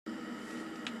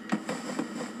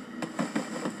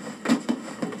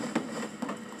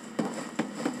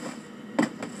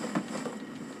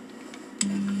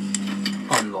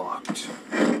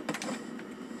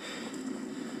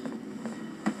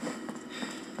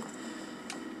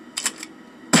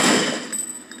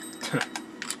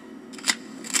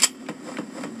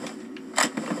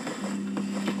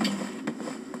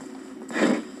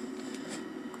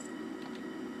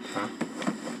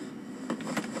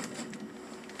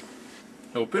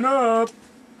Open up!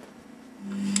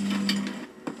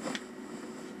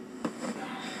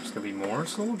 There's gonna be more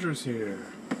soldiers here.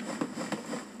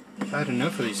 I had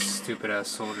enough of these stupid ass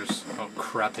soldiers. Oh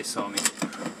crap, they saw me.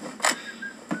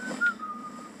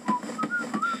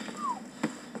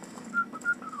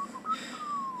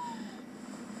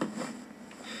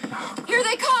 Here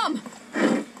they come!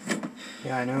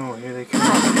 Yeah, I know, here they come.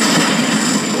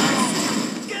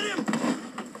 Get him!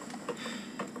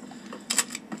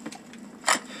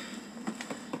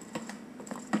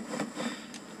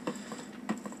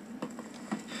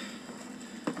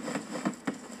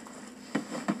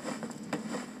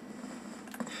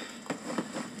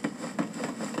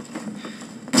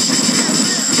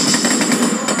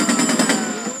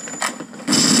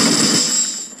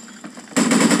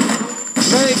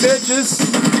 Hey, bitches!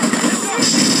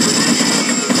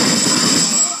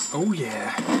 Oh,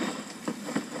 yeah.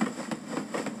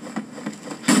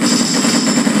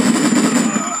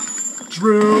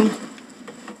 Drilled!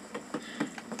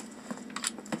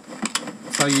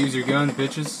 That's how you use your guns,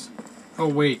 bitches. Oh,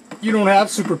 wait. You don't have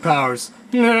superpowers.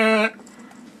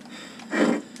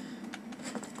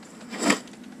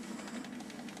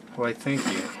 Why, thank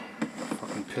you.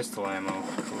 Fucking pistol ammo.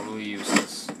 Totally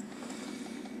useless.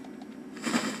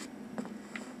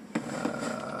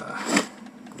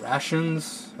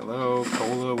 Rations? Hello?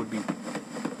 Cola would be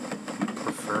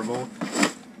preferable.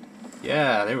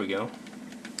 Yeah, there we go.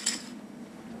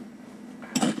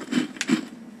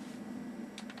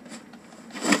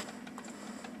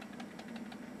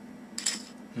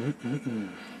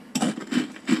 I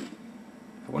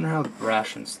wonder how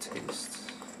rations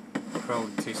taste.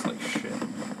 Probably taste like shit.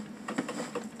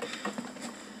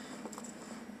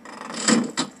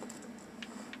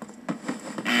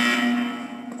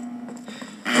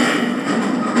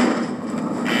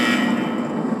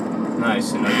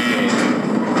 Nice, another day.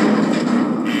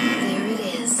 There it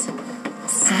is.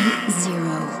 Site 0.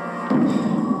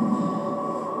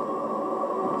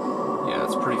 Yeah,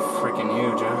 that's pretty freaking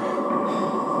huge, huh?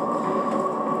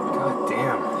 God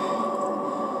damn.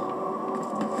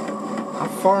 How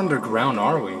far underground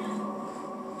are we?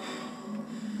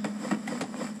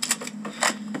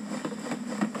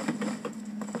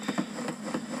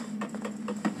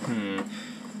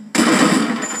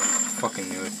 Fucking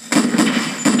knew it.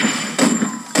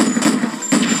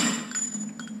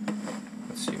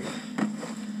 Let's see here.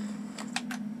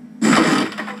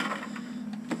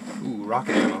 Ooh,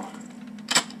 rocket ammo.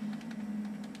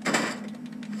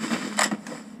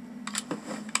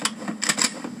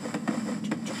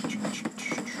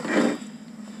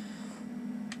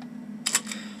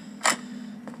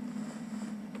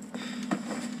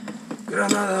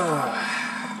 Granada!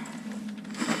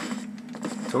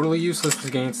 Totally useless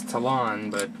against Talon,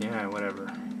 but yeah,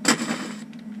 whatever.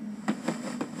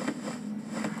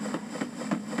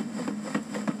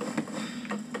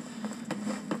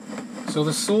 So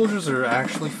the soldiers are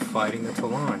actually fighting the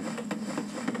Talon.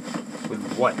 With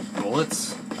what?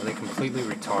 Bullets? Are they completely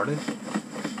retarded?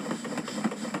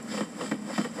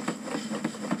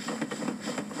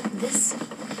 This...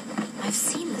 I've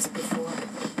seen this before.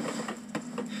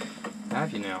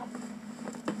 Have you now?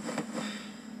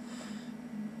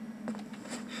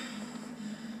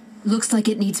 Looks like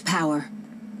it needs power.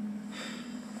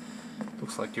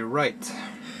 Looks like you're right.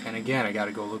 And again, I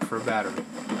gotta go look for a battery.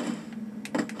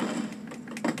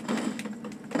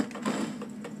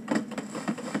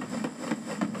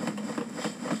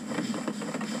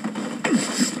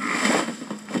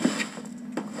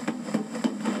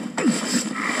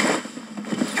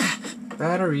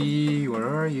 Battery, where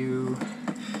are you?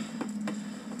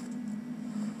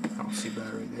 I don't see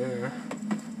battery there.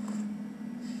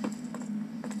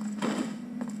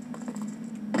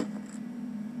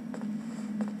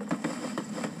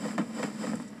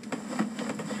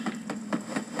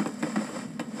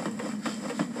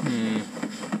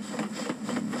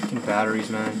 Fucking batteries,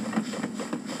 man.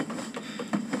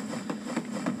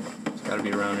 It's gotta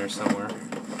be around here somewhere.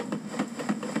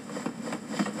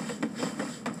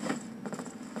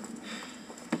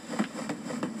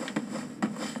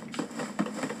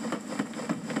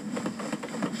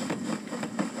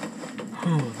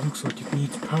 Oh, looks like it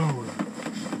needs power.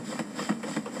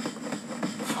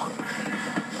 Fuck, man.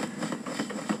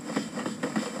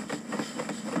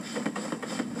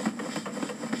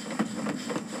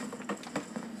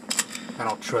 I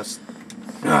don't trust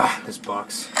this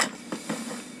box.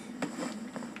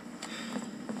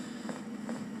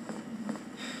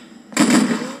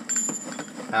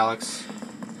 Alex.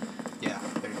 Yeah,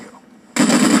 there you go.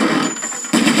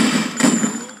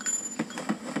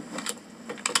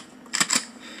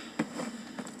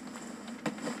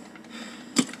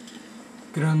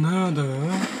 Granada.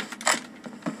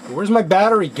 Where's my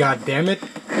battery, goddammit?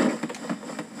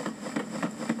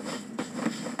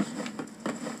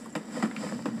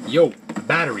 Yo,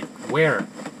 battery, where?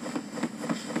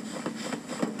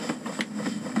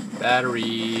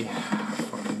 Battery.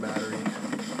 Fucking battery.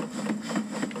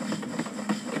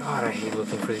 God, I hate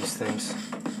looking for these things.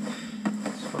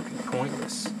 It's fucking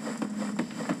pointless.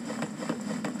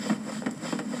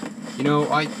 You know,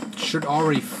 I should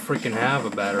already freaking have a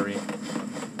battery.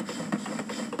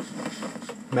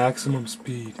 Maximum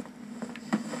speed.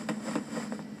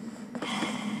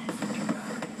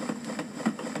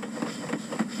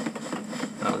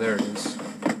 Oh, there it is.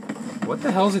 What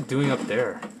the hell is it doing up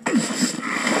there?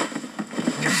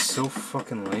 That's so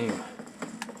fucking lame.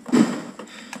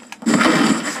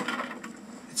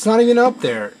 It's not even up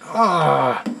there.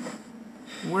 Ah,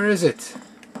 where is it?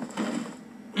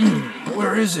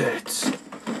 Where is it?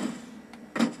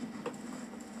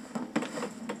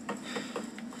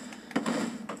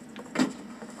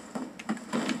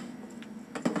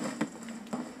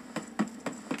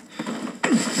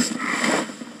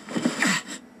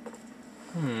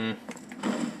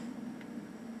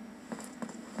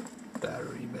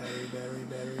 Battery.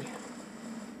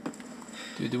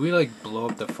 Dude, do we like blow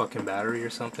up the fucking battery or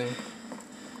something?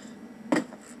 I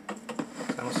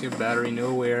don't see a battery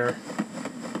nowhere.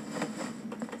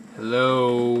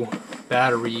 Hello?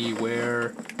 Battery,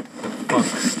 where the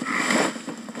fuck?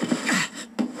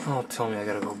 Oh, tell me I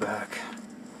gotta go back.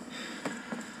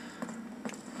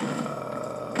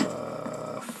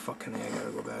 Fucking I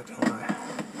gotta go back, don't I?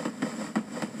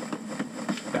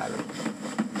 Battery.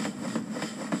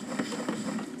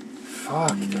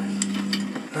 Fuck.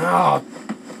 Oh,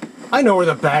 I know where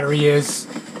the battery is.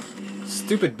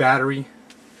 Stupid battery.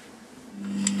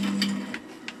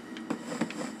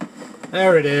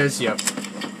 There it is, you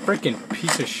freaking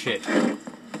piece of shit.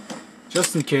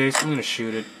 Just in case, I'm gonna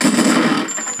shoot it.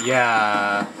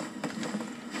 Yeah.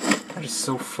 That is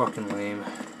so fucking lame.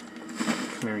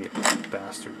 Come here, you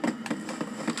bastard.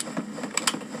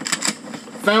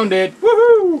 Found it!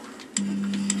 Woohoo!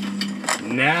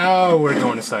 Now we're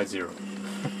going to side 0.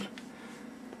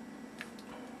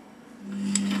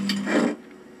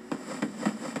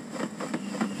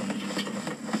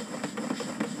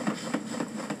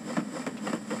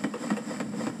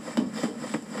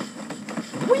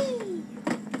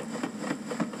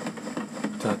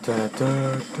 Da, da,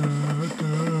 da, da.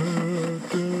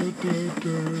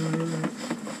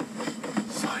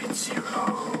 Side 0.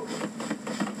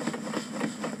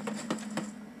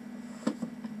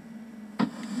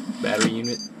 Battery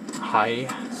unit high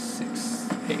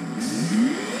 6X.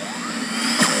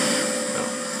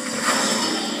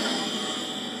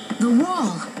 The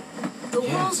wall. The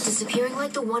wall's disappearing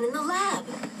like the one in the lab.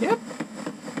 Yep.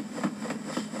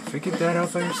 Figured that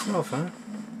out by yourself, huh?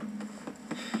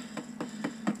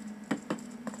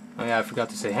 Oh yeah, I forgot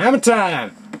to say hammer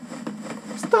time!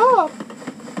 Stop!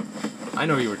 I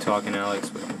know you were talking, Alex,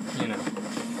 but, you know.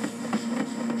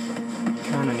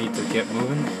 Kinda need to get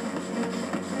moving.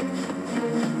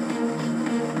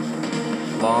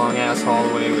 Long ass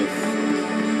hallway with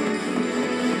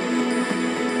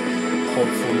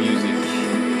hopeful music.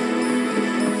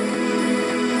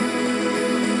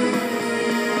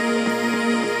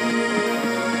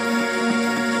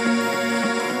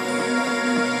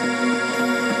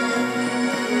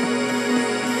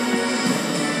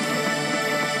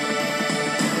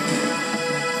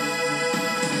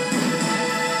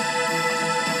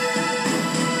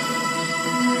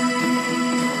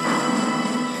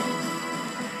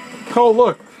 Oh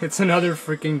look, it's another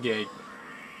freaking gate.